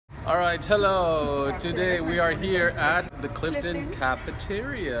Alright, hello! Today we are here at the Clifton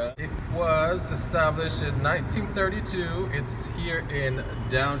Cafeteria. It was established in 1932. It's here in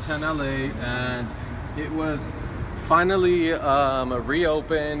downtown LA, and it was finally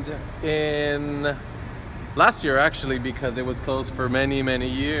reopened in last year actually, because it was closed for many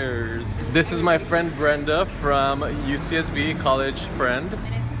years. This is my friend Brenda from UCSB, college friend.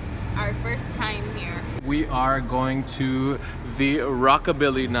 And it's our first time here. We are going to the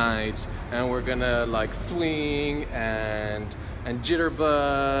Rockabilly night, and we're gonna like swing and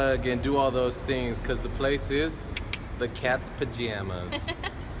jitterbug and do all those things because the place is the cat's pajamas.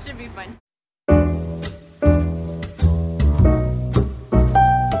 Should be fun.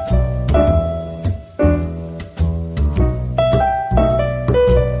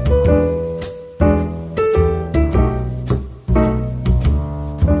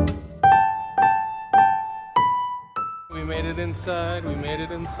 We made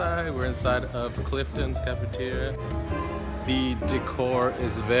it inside. We're inside of Clifton's cafeteria. The decor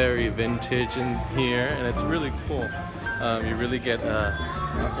is very vintage in here, and it's really cool. You really get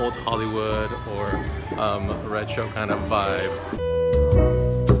an old Hollywood or retro kind of vibe.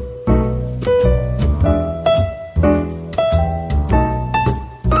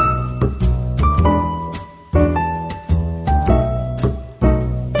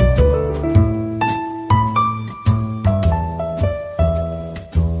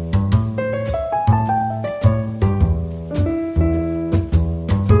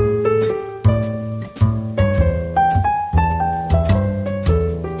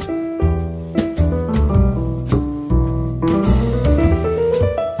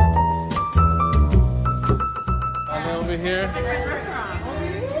 Here,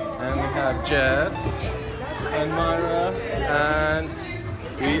 and we have Jess and Myra, and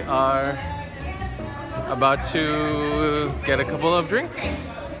we are about to get a couple of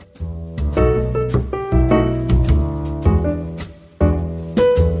drinks.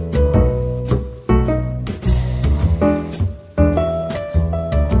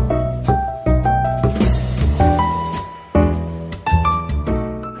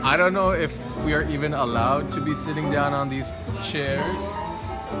 I don't know if we are even allowed to be sitting down on these chairs,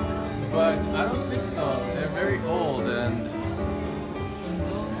 but I don't think so. They're very old and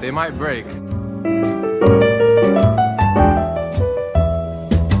they might break.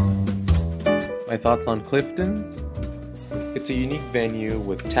 My thoughts on Clifton's? It's a unique venue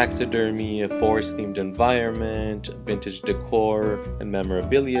with taxidermy, a forest-themed environment, vintage decor, and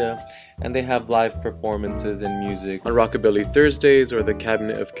memorabilia, and they have live performances and music on Rockabilly Thursdays, or the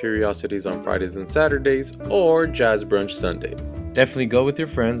Cabinet of Curiosities on Fridays and Saturdays, or Jazz Brunch Sundays. Definitely go with your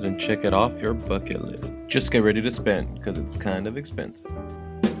friends and check it off your bucket list. Just get ready to spend, because it's kind of expensive.